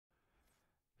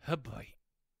Oh boy.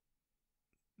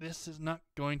 This is not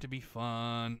going to be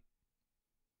fun.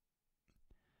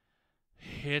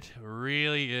 It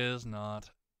really is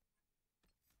not.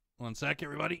 1 sec,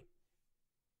 everybody.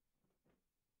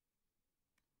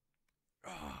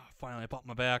 Oh, finally, I popped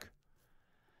my back.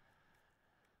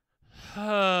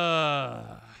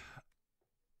 My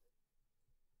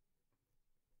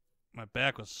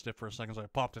back was stiff for a second, so I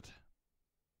popped it.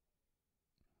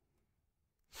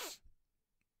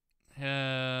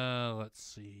 Let's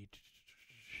see.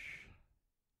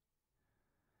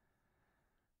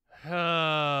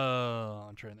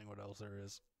 I'm trying to think what else there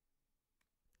is.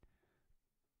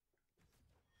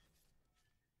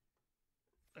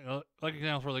 Like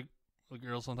examples for the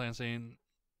girls sometimes saying,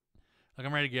 like,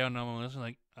 I'm ready to get out, and I'm listening,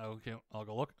 like, okay, I'll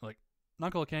go look. Like,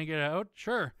 Uncle, can I get out?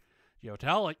 Sure. Do you have a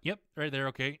towel? Like, yep, right there,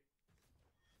 okay.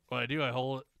 What I do, I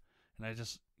hold it, and I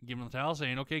just give him the towel,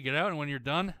 saying, okay, get out, and when you're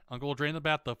done, Uncle will drain the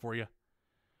bathtub for you.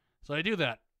 So I do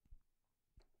that.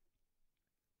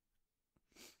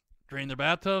 Drain their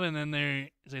bathtub, and then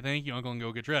they say, thank you, Uncle, and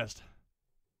go get dressed.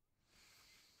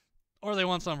 Or they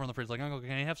want something from the fridge, like, Uncle,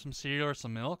 can I have some cereal or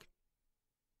some milk?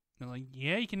 They're like,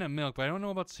 yeah, you can have milk, but I don't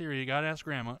know about cereal. You gotta ask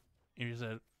Grandma.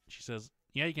 And she says,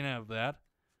 yeah, you can have that.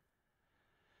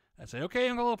 I say, okay,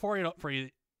 Uncle, I'll pour it up for you.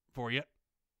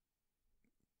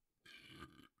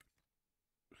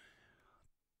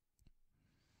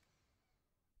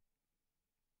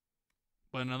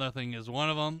 But another thing is, one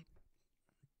of them,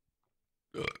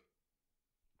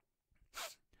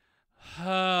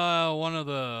 one of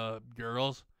the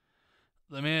girls,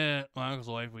 the minute my uncle's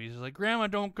wife leaves, she's like, Grandma,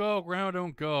 don't go. Grandma,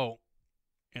 don't go.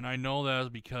 And I know that is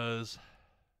because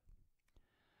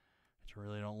what I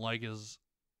really don't like is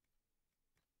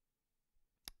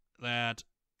that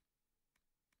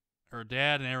her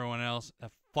dad and everyone else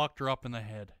have fucked her up in the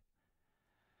head.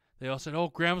 They all said,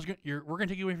 oh, we're going to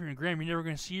take you away from your grandma. You're never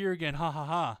going to see her again. Ha, ha,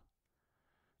 ha.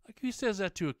 Like, who says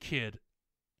that to a kid?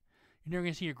 You're never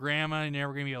going to see your grandma. You're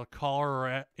never going to be able to call her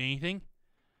or anything.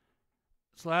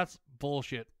 So that's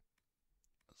bullshit.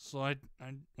 So I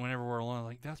whenever we're alone, I'm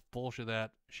like, that's bullshit that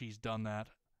she's done that.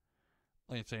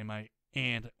 Like I say, my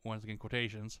aunt, once again,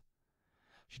 quotations.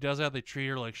 She does that. They treat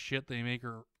her like shit. They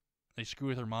screw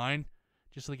with her mind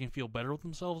just so they can feel better with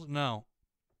themselves. No.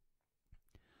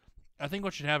 I think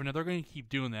what should happen, if they're going to keep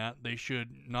doing that, they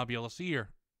should not be able to see her.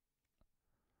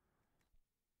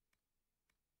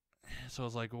 So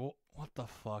it's like, what the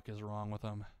fuck is wrong with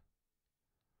them?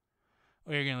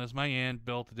 Okay, again, this my aunt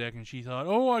built the deck, and she thought,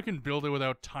 oh, I can build it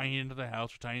without tying it into the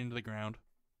house or tying it into the ground.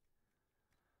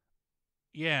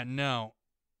 Yeah, no.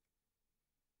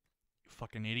 You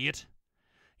fucking idiot.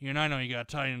 You and I know you got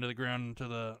to tie it into the ground,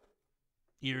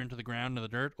 either into the ground, into the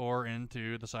dirt, or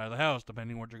into the side of the house,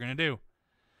 depending on what you're going to do.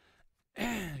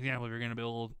 Example, if you're going to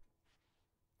build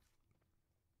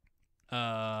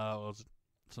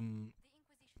some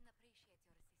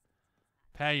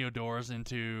patio doors out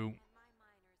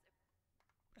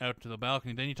to the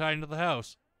balcony, then you tie it into the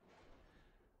house.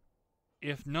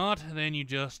 If not, then you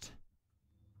just,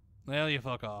 well, you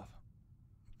fuck off.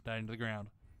 Tie it into the ground.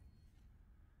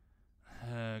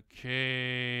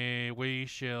 Okay, we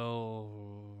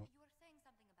shall. You were saying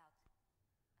something about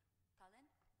Cullen?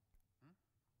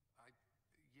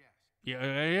 Yes.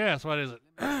 Yes, what is it?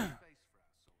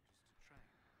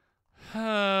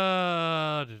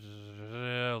 I'll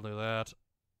do that.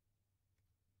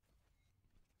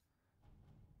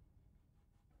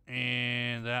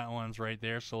 And that one's right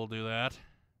there, so we'll do that.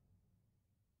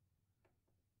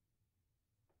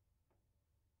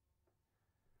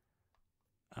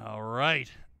 All right.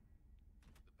 The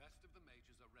best of the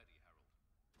mages are ready, Harold.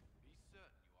 Be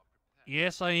certain you are prepared.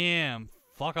 Yes, I am.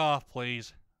 Fuck off,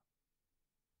 please.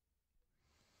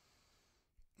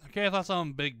 Okay, I thought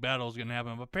some big battle was going to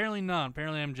happen, but apparently not.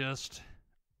 Apparently I'm just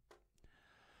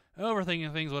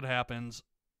overthinking things, what happens.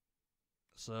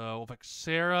 So we'll pick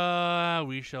Sarah.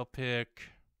 We shall pick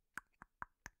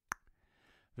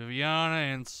Viviana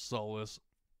and Solus.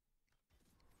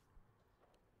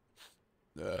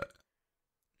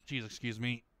 Jeez, excuse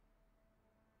me.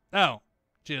 Oh,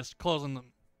 just closing the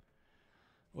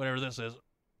whatever this is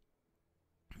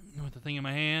with the thing in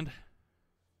my hand.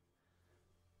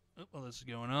 Oh, while this is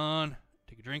going on,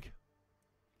 take a drink.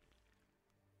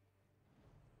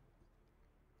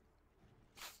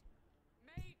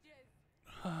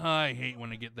 I hate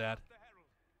when I get that.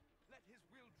 Let his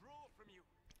will draw from you.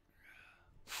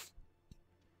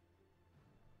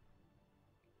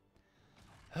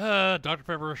 Dr.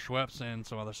 Pepper, Schweppes, and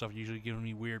some other stuff usually giving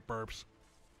me weird burps.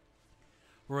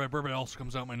 Where burp it also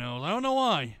comes out my nose. I don't know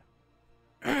why.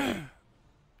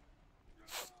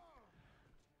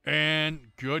 And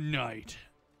good night.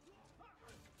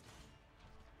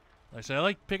 Like I said, I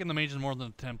like picking the mages more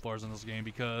than the Templars in this game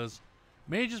because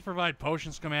mages provide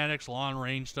potion schematics, long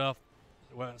range stuff,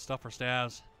 stuff for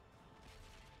stabs.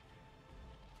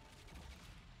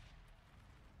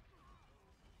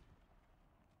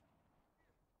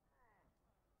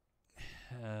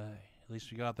 At least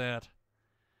we got that.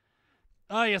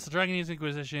 Oh yes, the Dragon Age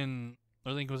Inquisition,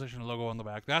 or the Inquisition logo on the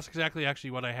back. That's exactly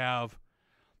actually what I have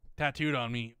tattooed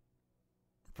on me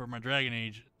for my Dragon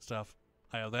Age stuff.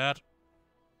 I have that.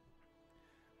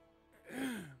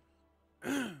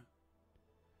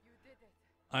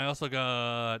 I also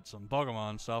got some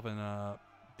Pokemon stuff in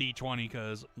D20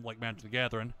 because like Magic the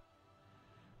Gathering.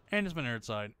 And it's my nerd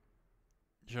side.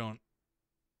 Shown.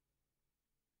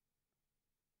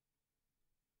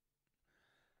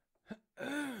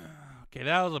 Okay,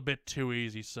 that was a bit too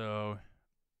easy, so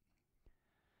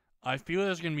I feel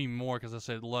there's going to be more because I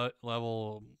said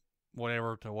level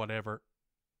whatever to whatever.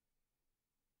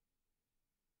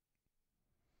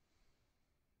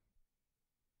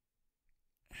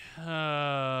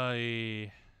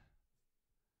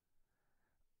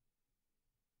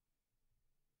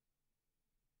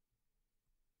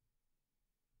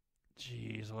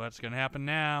 Jeez, what's going to happen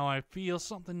now? I feel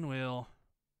something will.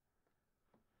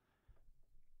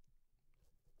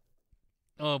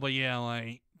 Oh, but yeah,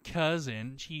 my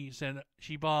cousin, she said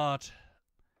she bought,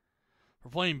 for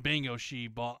playing bingo, she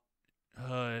bought,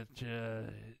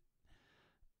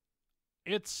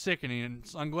 it's sickening.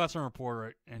 I'm glad someone reported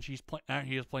it, and he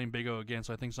is playing bingo again,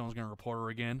 so I think someone's going to report her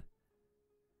again.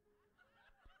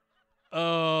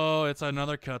 Oh, it's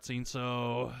another cutscene,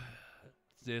 so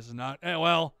this is not,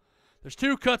 well, there's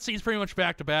two cutscenes pretty much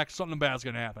back to back, something bad's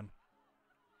going to happen.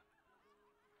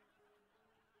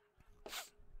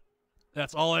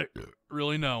 That's all I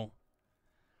really know.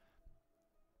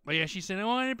 But yeah, she said, I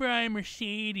want to buy a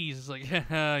Mercedes. It's like,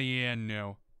 yeah,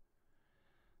 no.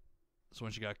 So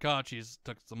when she got caught, she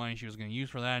took the money she was going to use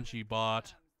for that, and she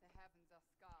bought,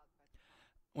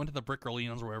 went to the Brick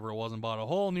Orleans or wherever it was, and bought a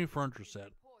whole new furniture set.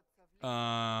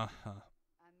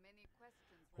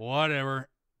 Whatever.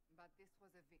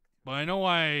 But I know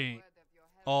why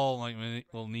all like my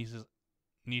little nieces,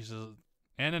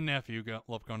 and a nephew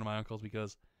love going to my uncle's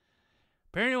because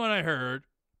apparently what I heard,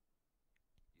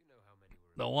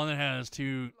 the one that has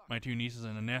my two nieces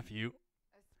and a nephew,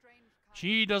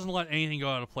 she doesn't let anything go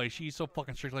out of place. She's so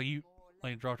fucking strict. Like you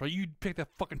pick that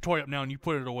fucking toy up now and you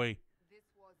put it away.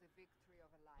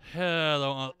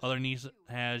 The other niece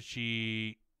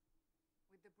she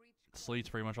sleeps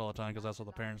pretty much all the time because that's what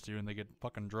the parents do, and they get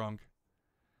fucking drunk.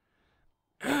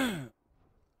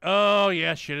 Oh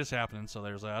yeah, shit is happening. So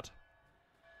there's that.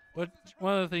 But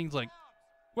one of the things, like,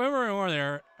 whenever we were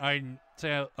there, I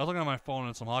was looking on my phone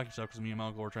at some hockey stuff because me and my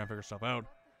uncle were trying to figure stuff out.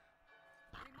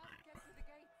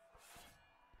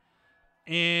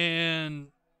 And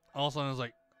all of a sudden, I was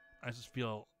like, I just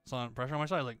feel some pressure on my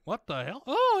side. Like, what the hell?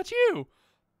 Oh, it's you!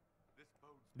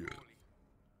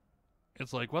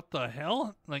 It's like, what the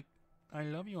hell? Like, I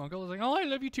love you, uncle. It's like, oh, I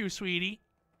love you too, sweetie.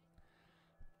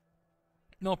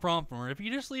 No problem for her. If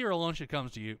you just leave her alone, she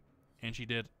comes to you. And she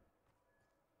did.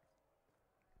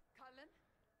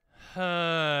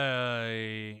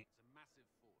 Hi. It's a massive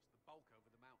force, the bulk over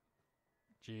the mountain.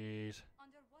 Jeez.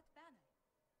 Under what banner?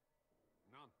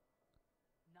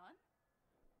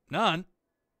 None. None?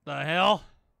 The hell?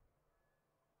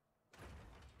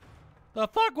 The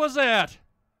fuck was that?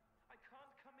 I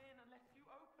can't come in unless you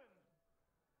open.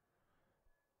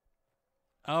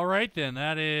 Alright then,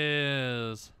 that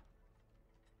is...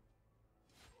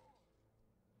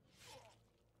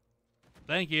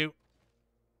 Thank you.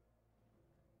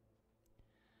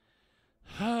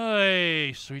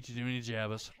 Hey, sweet to do many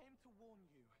jabbas. Came to warn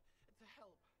you, to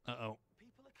help. Uh-oh.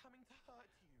 People are coming to hurt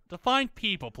you. Define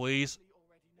people, please.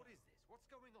 What is this? What's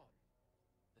going on?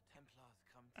 The Templars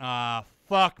come to Ah,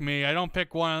 fuck me. I don't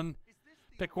pick one.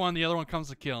 Pick one, the other one comes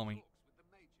to kill me. With the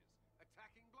mages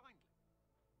attacking blindly.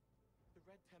 The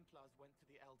Red Templars went to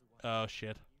the Elder One. Oh,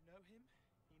 shit. You know him?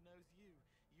 He knows you.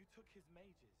 You took his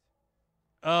mages.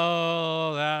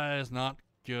 Oh, that is not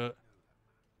good.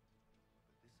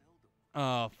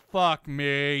 Oh, fuck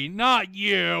me. Not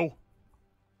you!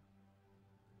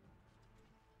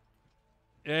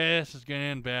 This is gonna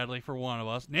end badly for one of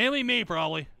us. Namely me,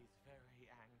 probably. He's very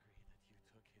angry that you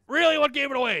took his Really? What gave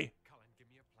it away? Cullen,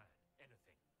 give me a plan.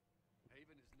 Anything.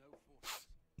 Haven is no fortress.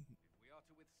 If we are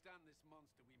to withstand this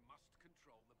monster, we must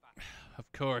control the battle. Of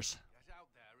course. Get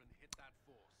out there and hit that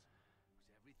force.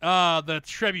 Use everything. Ah, the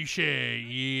trebuchet.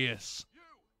 Yes.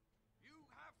 You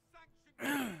have sanctioned to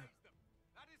raise them.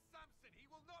 That is Samson. He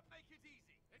will not make it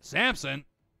easy. It's Samson?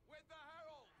 with the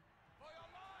herald. For your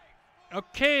lives,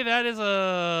 Okay, that is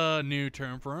a new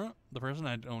term for the person.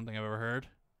 I don't think I've ever heard.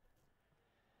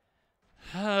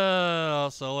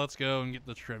 So let's go and get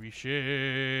the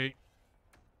trebuchet.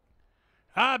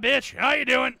 Hi, bitch. How you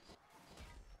doing?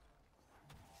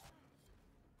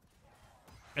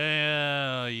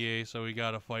 Yeah, so we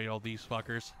gotta fight all these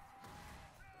fuckers.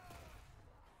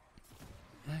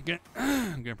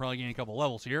 I'm gonna probably gain a couple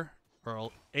levels here.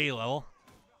 Or a level.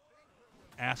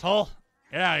 Asshole.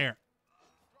 Get out of here.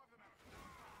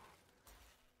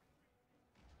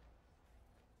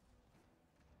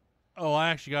 Oh, I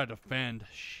actually gotta defend.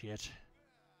 Shit.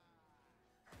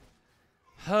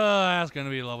 That's gonna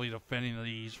be lovely defending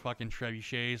these fucking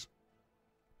trebuchets.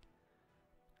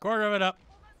 Quarter of it up.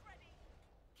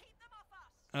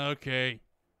 Okay.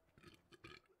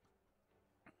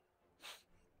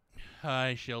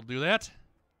 I shall do that.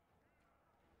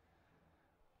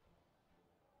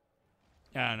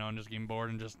 I don't know, I'm just getting bored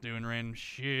and just doing random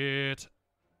shit.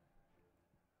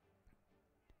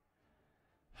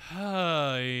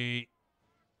 Hi.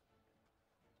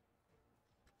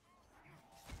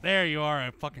 There you are,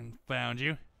 I fucking found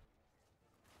you.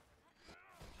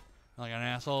 Like an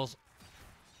assholes.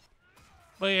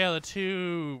 But yeah, the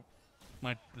two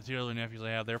other nephews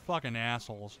I have, they're fucking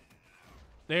assholes.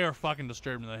 They are fucking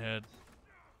disturbed in the head.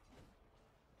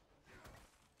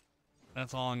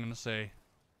 That's all I'm gonna say.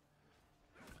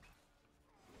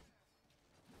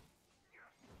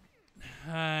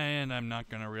 And I'm not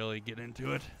gonna really get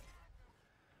into it.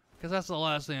 Because that's the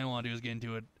last thing I want to do is get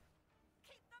into it.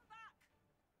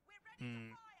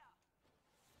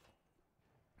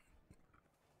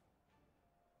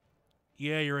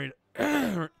 Yeah, you're ready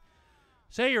to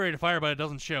say you're ready to fire, but it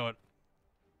doesn't show it.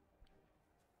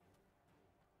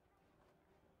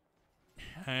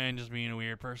 I'm just being a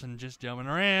weird person, just jumping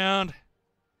around.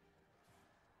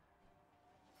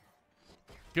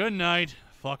 Good night,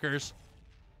 fuckers.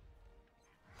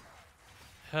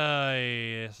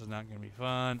 Hey, this is not gonna be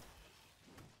fun.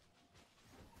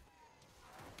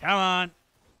 Come on.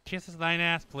 Kiss thine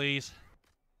ass, please.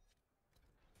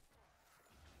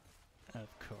 Of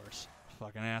course.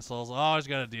 Fucking assholes. Always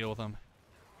gotta deal with them.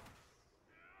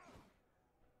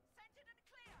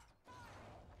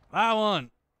 That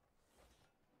one.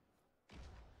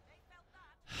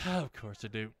 Of course I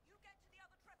do.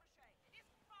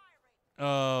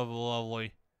 Oh,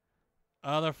 lovely.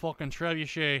 Other fucking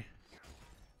trebuchet.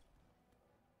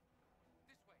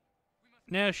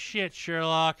 No shit,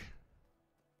 Sherlock.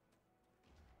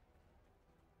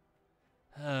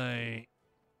 Hey.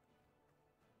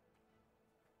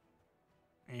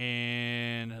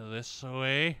 And this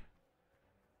way.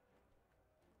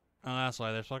 Oh, that's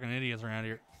why there's fucking idiots around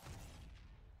here.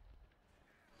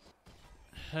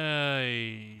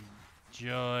 Hey.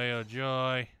 Joy, oh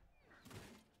joy.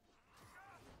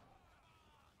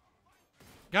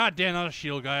 God damn, not a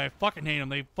shield guy. I fucking hate them.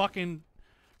 They fucking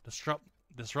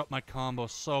disrupt my combo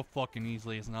so fucking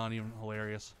easily. It's not even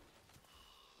hilarious.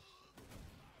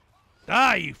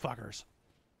 Die, you fuckers.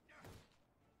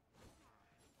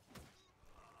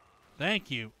 Thank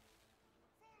you.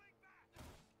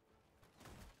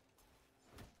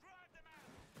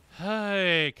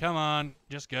 Hey, come on.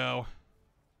 Just go.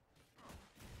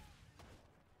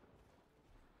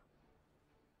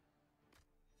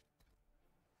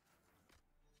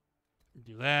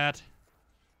 Do that.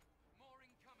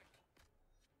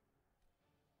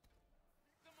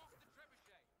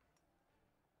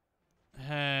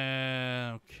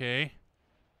 Okay.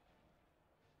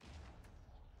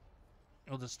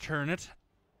 We'll just turn it.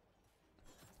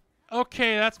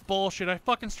 Okay, that's bullshit. I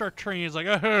fucking start turning. He's like,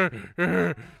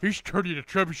 he's turning the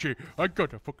trebuchet. I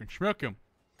gotta fucking smack him.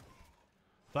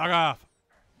 Fuck off.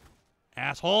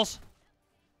 Assholes.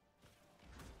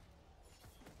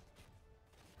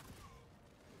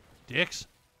 Dicks.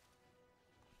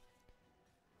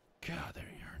 God, they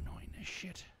are annoying as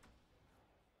shit.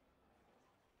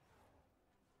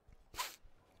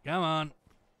 Come on.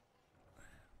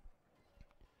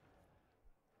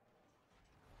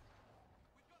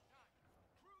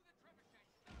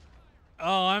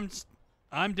 Oh,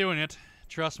 I'm doing it.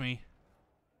 Trust me.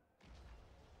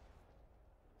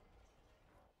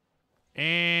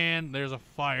 And there's a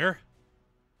fire.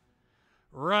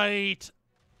 Right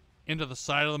into the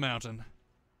side of the mountain.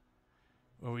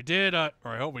 Well, we did, or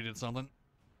I hope we did something.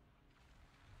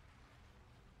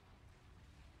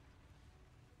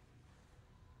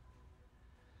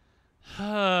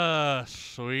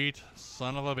 Sweet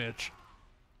son of a bitch.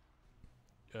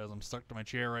 Because I'm stuck to my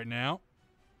chair right now.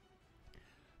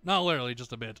 Not literally,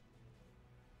 just a bit.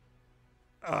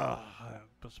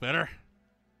 That's better.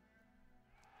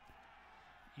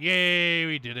 Yay,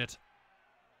 we did it.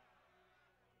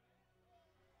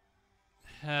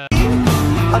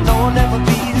 I know I'll never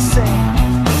be the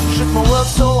same. Shook my world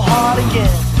so hard